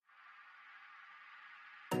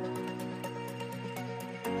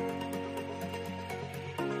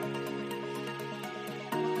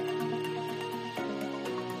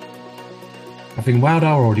Having wowed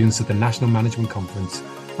our audience at the National Management Conference,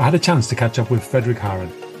 I had a chance to catch up with Fredrik Harrod.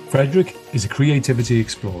 Fredrik is a creativity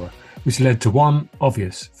explorer, which led to one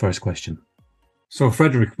obvious first question. So,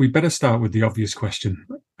 Fredrik, we better start with the obvious question.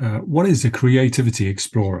 What is a creativity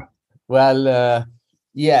explorer? Well,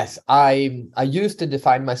 yes, I used to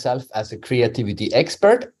define myself as a creativity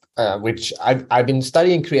expert, which I've been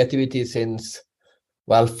studying creativity since,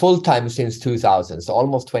 full-time since 2000, so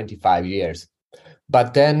almost 25 years.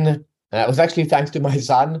 But then it was actually thanks to my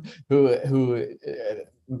son who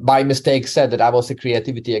by mistake said that I was a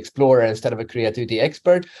creativity explorer instead of a creativity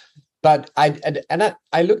expert. But I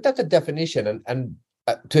looked at the definition, and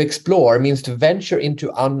to explore means to venture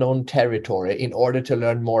into unknown territory in order to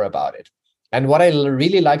learn more about it. And what I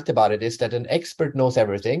really liked about it is that an expert knows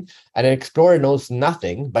everything and an explorer knows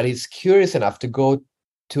nothing, but he's curious enough to go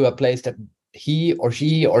to a place that he or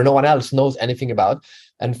she or no one else knows anything about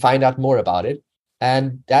and find out more about it.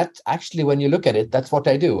 And that actually, when you look at it, that's what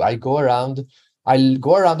I do. I'll go around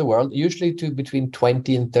the world, usually to between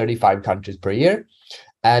 20 and 35 countries per year.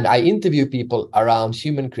 And I interview people around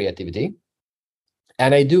human creativity,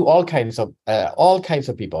 and I do all kinds of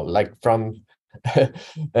people, like from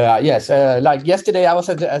like yesterday I was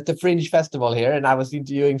at the Fringe Festival here, and I was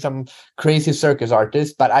interviewing some crazy circus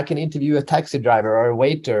artist. But I can interview a taxi driver or a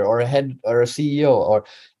waiter or a head or a CEO or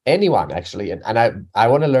anyone actually, and I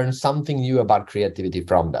want to learn something new about creativity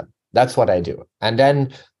from them. That's what I do, and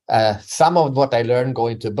then some of what I learn go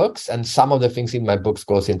into books, and some of the things in my books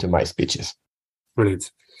goes into my speeches.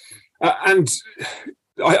 Brilliant. And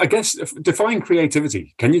I guess define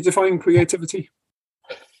creativity. Can you define creativity?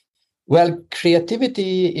 Well,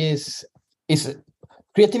 creativity is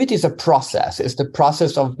a process. It's the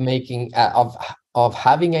process of making of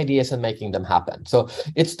having ideas and making them happen. So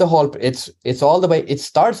it's all the way. It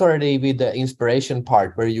starts already with the inspiration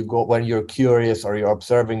part, where you go when you're curious or you're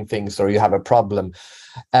observing things or you have a problem,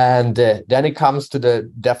 and then it comes to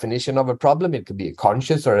the definition of a problem. It could be a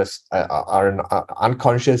conscious or an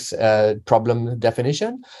unconscious problem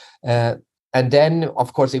definition, and then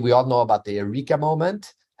of course we all know about the eureka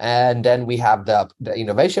moment. And then we have the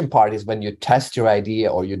innovation part, is when you test your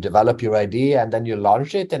idea or you develop your idea, and then you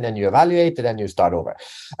launch it, and then you evaluate, and then you start over.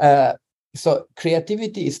 So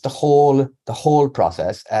creativity is the whole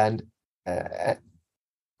process, and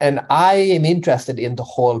I am interested in the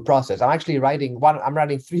whole process. I'm writing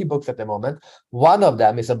 3 books at the moment. One of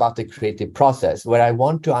them is about the creative process, where I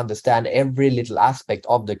want to understand every little aspect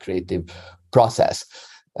of the creative process.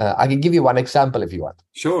 I can give you one example if you want.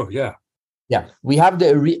 Sure, yeah. Yeah, we have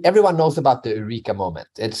everyone knows about the eureka moment.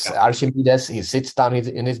 It's Archimedes. He sits down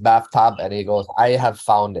in his bathtub and he goes, "I have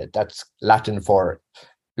found it." That's Latin for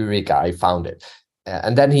eureka. I found it.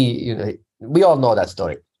 And then we all know that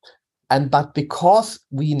story. But because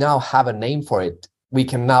we now have a name for it, we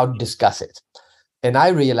can now discuss it. And I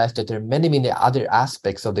realized that there are many, many other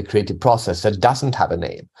aspects of the creative process that doesn't have a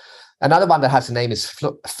name. Another one that has a name is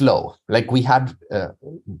flow. Like we had,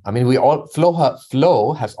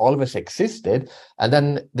 flow has always existed. And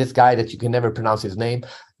then this guy that you can never pronounce his name,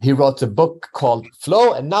 he wrote a book called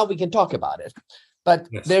Flow, and now we can talk about it. But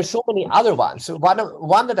there's so many other ones. So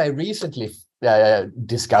one that I recently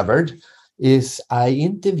discovered is I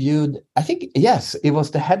interviewed, it was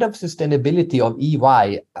the head of sustainability of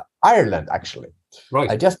EY Ireland, actually. Right.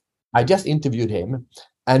 I just interviewed him.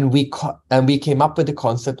 And we came up with the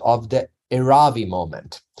concept of the Eravi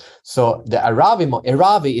moment. So the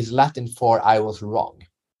Eravi is Latin for "I was wrong."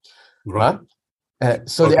 Right.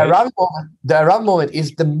 So okay. The Eravi moment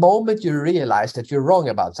is the moment you realize that you're wrong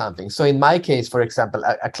about something. So in my case, for example,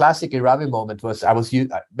 a classic Eravi moment was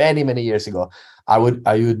many, many years ago. I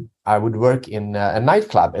would work in a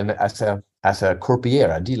nightclub as a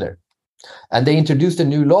courtier, a dealer. And they introduced a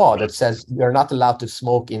new law that says you're not allowed to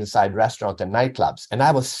smoke inside restaurants and nightclubs. And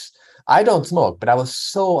I don't smoke, but I was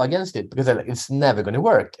so against it because it's never going to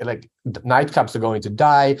work. Like nightclubs are going to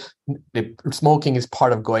die. Smoking is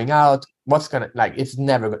part of going out. It's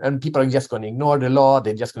never going to, and people are just going to ignore the law.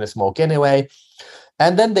 They're just going to smoke anyway.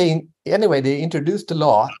 And then they introduced the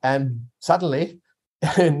law, and suddenly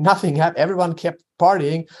nothing happened. Everyone kept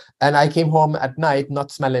partying, and I came home at night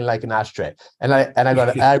not smelling like an ashtray. And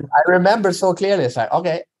I remember so clearly. It's like,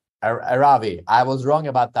 okay, Eravi, I was wrong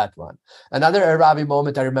about that one. Another Eravi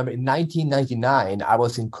moment I remember in 1999, I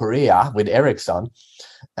was in Korea with Ericsson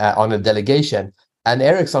on a delegation, and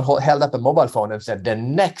Ericsson held up a mobile phone and said, the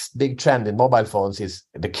next big trend in mobile phones is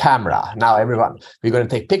the camera. Now we're going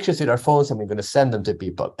to take pictures with our phones and we're going to send them to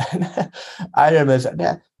people. I remember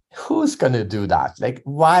saying, who's going to do that? Like,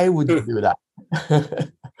 why would you do that?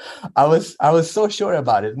 I was so sure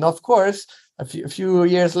about it. And of course, a few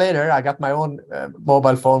years later, I got my own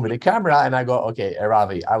mobile phone with a camera, and I go, okay,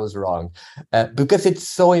 Ravi, I was wrong, because it's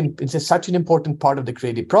such an important part of the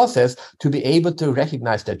creative process to be able to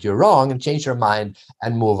recognize that you're wrong and change your mind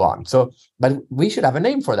and move on. So, but we should have a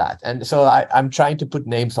name for that, and so I'm trying to put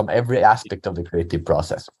names on every aspect of the creative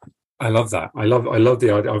process. I love that. I love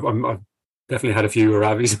the idea. I've definitely had a few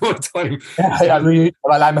Ravis all the time.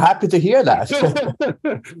 Well, I'm happy to hear that.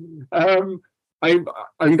 I'm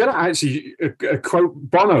going to actually quote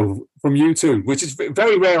Bono from U2, which is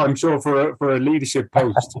very rare, I'm sure, for a leadership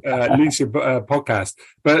podcast.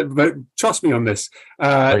 But trust me on this.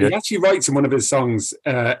 He actually writes in one of his songs,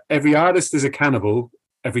 "Every artist is a cannibal,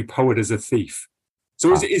 every poet is a thief."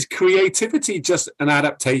 So is creativity just an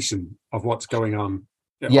adaptation of what's going on?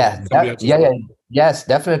 Yes,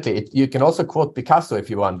 definitely. You can also quote Picasso if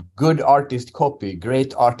you want. Good artist copy,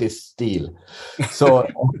 great artist steal. So,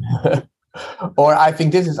 or I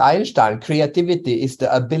think this is Einstein. Creativity is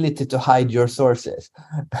the ability to hide your sources.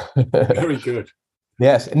 Very good.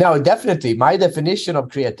 Yes. No, definitely. My definition of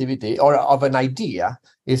creativity or of an idea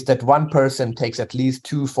is that one person takes at least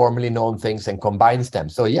two formerly known things and combines them.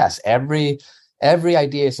 So yes, every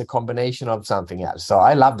idea is a combination of something else. So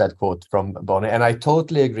I love that quote from Bono, and I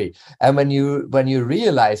totally agree. And when you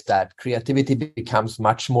realize that creativity becomes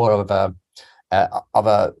much more of a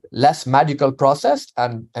less magical process,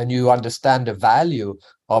 and you understand the value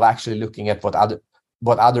of actually looking at what other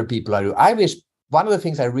people are doing. One of the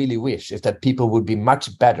things I really wish is that people would be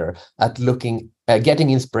much better at getting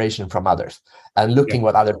inspiration from others and looking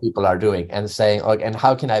what other people are doing and saying, "Oh, and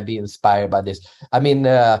how can I be inspired by this?" I mean,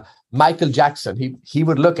 Michael Jackson, he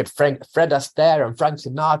would look at Fred Astaire and Frank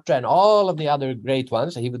Sinatra and all of the other great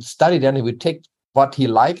ones. He would study them. He would take what he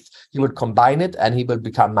liked, he would combine it, and he would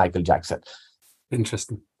become Michael Jackson.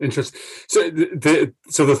 Interesting. So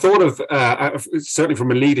the thought of certainly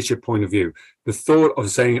from a leadership point of view, the thought of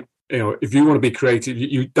saying, if you want to be creative,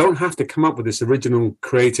 you don't have to come up with this original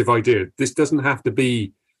creative idea. This doesn't have to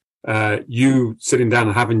be you sitting down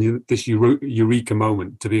and having this eureka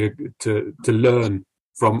moment to learn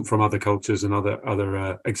from other cultures and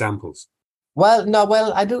other examples. Well, no,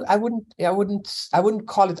 I wouldn't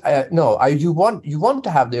call it. You want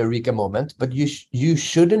to have the eureka moment, but you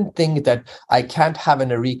shouldn't think that I can't have an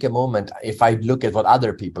eureka moment if I look at what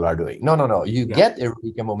other people are doing. No. You get a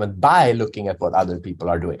eureka moment by looking at what other people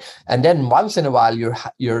are doing, and then once in a while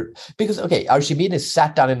because Archimedes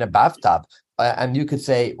sat down in a bathtub, and you could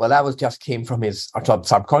say, well, that came from his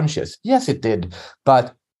subconscious. Yes, it did,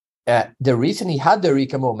 but. The reason he had the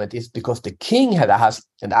eureka moment is because the king had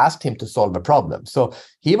asked him to solve a problem. So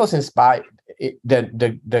he was inspired.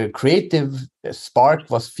 The creative spark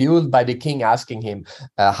was fueled by the king asking him,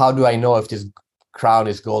 how do I know if this crown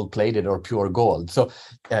is gold-plated or pure gold? So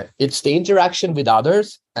it's the interaction with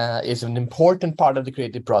others is an important part of the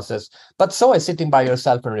creative process, but so is sitting by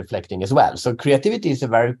yourself and reflecting as well. So creativity is a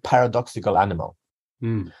very paradoxical animal.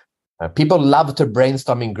 Mm. People love to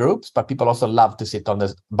brainstorm in groups, but people also love to sit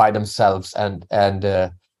by themselves and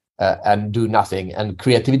do nothing. And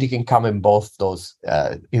creativity can come in both those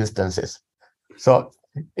instances. So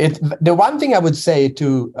the one thing I would say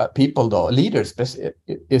to people, though, leaders,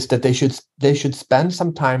 is that they should spend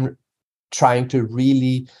some time trying to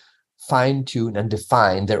really fine-tune and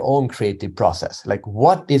define their own creative process. Like,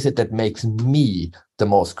 what is it that makes me the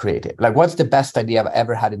most creative? Like, what's the best idea I've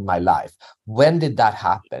ever had in my life? When did that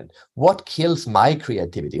happen? What kills my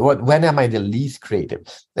creativity? When am I the least creative?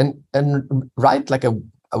 And write like a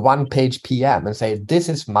one-page PM and say, this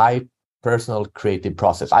is my personal creative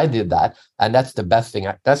process. I did that, and that's the best thing.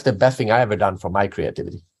 That's the best thing I ever done for my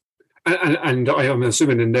creativity. And I'm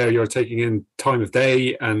assuming in there you're taking in time of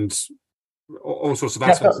day and all sorts of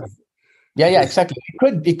aspects. Yeah, exactly.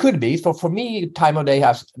 It could be. For me, time of day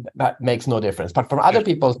that makes no difference, but for other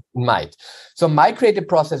people, it might. So my creative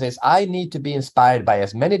process is I need to be inspired by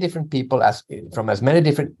as many different people from as many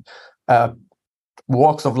different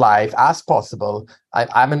walks of life as possible.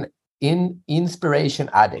 I'm an inspiration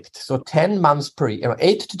addict. So 10 months per year,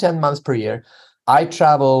 8 to 10 months per year, I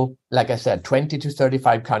travel, like I said, 20 to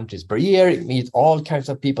 35 countries per year, meet all kinds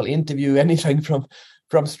of people, interview anything from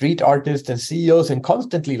street artists and CEOs, and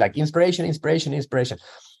constantly like inspiration.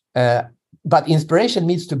 But inspiration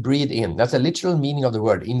needs to breathe in. That's a literal meaning of the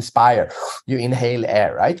word inspire. You inhale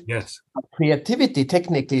air, right? Yes. Creativity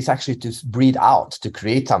technically is actually to breathe out, to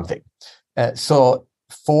create something. So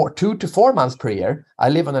for 2 to 4 months per year, I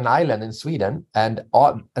live on an island in Sweden, and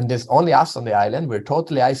there's only us on the island. We're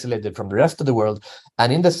totally isolated from the rest of the world.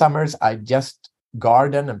 And in the summers, I just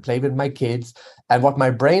garden and play with my kids. And what my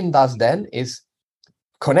brain does then is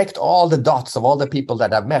connect all the dots of all the people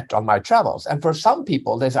that I've met on my travels. And for some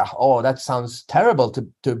people, they say, oh, that sounds terrible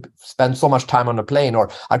to spend so much time on a plane, or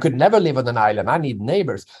I could never live on an island. I need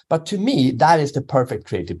neighbors. But to me, that is the perfect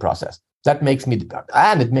creative process. That makes me,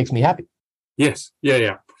 and it makes me happy. Yes.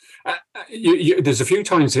 Yeah. There's a few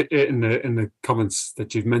times in the comments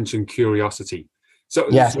that you've mentioned curiosity. So,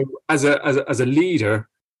 yes. So as a leader,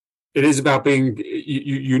 it is about being,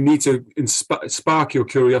 you need to spark your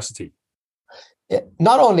curiosity.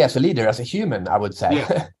 Not only as a leader, as a human, I would say.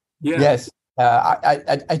 Yeah. Yes,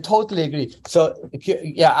 I totally agree. So,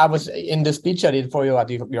 yeah, I was in the speech I did for you at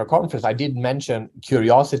your conference. I did mention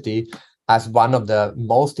curiosity as one of the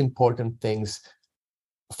most important things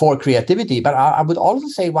for creativity, but I would also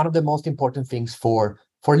say one of the most important things for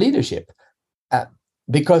leadership,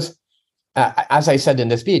 because as I said in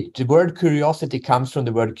the speech, the word curiosity comes from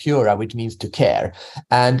the word cura, which means to care.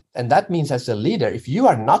 And that means as a leader, if you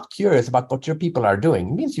are not curious about what your people are doing,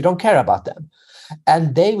 it means you don't care about them.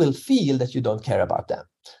 And they will feel that you don't care about them.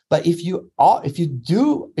 But if you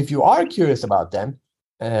are curious about them,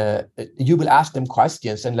 you will ask them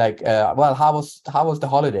questions and like, well, how was the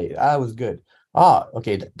holiday? I was good.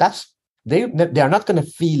 Okay, they are not going to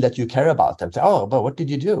feel that you care about them. Say, oh, but what did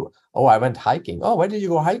you do? Oh, I went hiking. Oh, where did you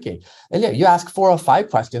go hiking? And yeah, you ask 4 or 5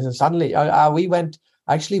 questions, and suddenly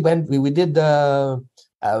we did the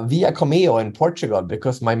Via Comeo in Portugal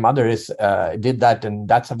because my mother did that, and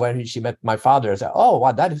that's where she met my father. I said, oh,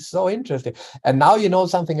 wow, that is so interesting. And now you know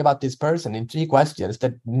something about this person in 3 questions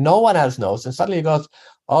that no one else knows. And suddenly he goes,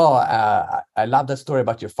 oh, I love that story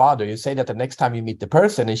about your father. You say that the next time you meet the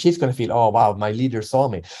person, and she's going to feel, oh, wow, my leader saw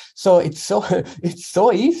me. So it's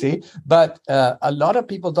so easy, but a lot of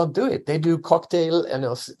people don't do it. They do cocktail and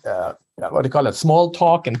what do you call it, small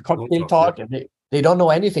talk and cocktail talk, yeah. And they don't know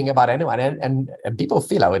anything about anyone, and people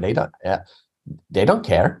feel like they don't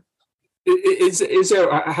care. Is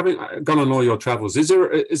there, having gone on all your travels, is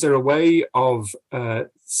there a way of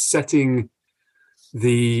setting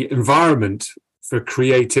the environment for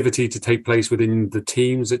creativity to take place within the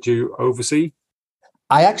teams that you oversee?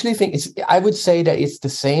 I actually think I would say that it's the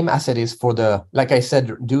same as it is for like I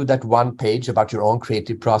said, do that 1 page about your own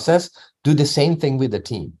creative process. Do the same thing with the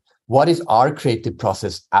team. What is our creative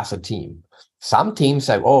process as a team? Some teams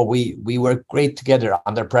say, oh, we work great together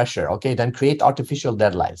under pressure. Okay, then create artificial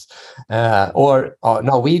deadlines. Or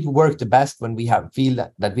no, we work the best when we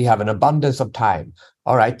feel that we have an abundance of time.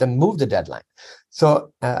 All right, then move the deadline.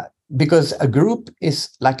 So because a group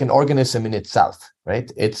is like an organism in itself, right?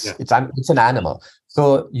 It's an animal.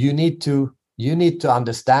 So you need to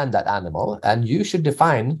understand that animal, and you should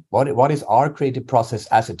define what is our creative process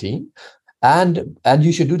as a team. And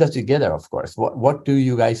you should do that together, of course. What do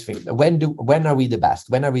you guys think? When are we the best?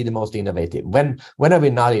 When are we the most innovative? When are we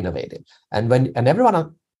not innovative? And when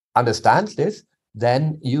everyone understands this,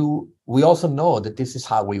 then we also know that this is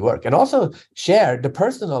how we work. And also share the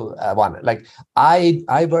personal one. Like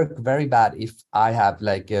I work very bad if I have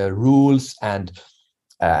like rules and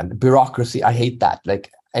bureaucracy. I hate that.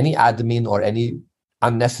 Like any admin or any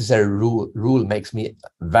unnecessary rule makes me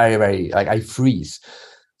very, very, like, I freeze.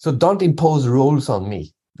 So don't impose rules on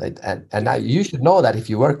me. And you should know that if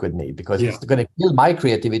you work with me, because it's going to kill my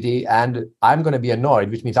creativity, and I'm going to be annoyed,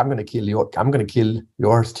 which means I'm going to kill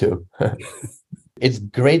yours too. It's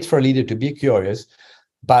great for a leader to be curious,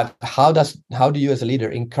 but how do you as a leader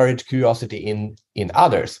encourage curiosity in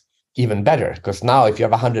others? Even better, because now if you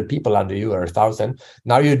have 100 people under you or 1,000,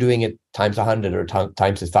 now you're doing it times 100 or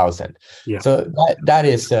times 1,000. Yeah. So that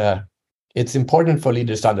is it's important for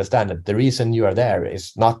leaders to understand that the reason you are there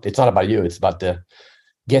it's not about you, it's about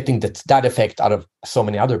getting that effect out of so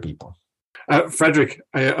many other people. Fredrik,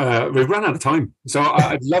 we've run out of time, so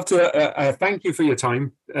I'd love to thank you for your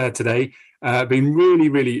time today. Been really,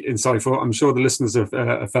 really insightful. I'm sure the listeners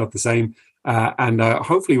have felt the same, and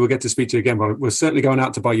hopefully we'll get to speak to you again. But we're certainly going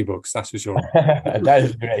out to buy your books, that's for sure. That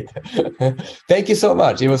is great. Thank you so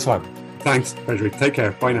much. It was fun. Thanks, Fredrik. Take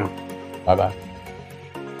care. Bye now. Bye-bye.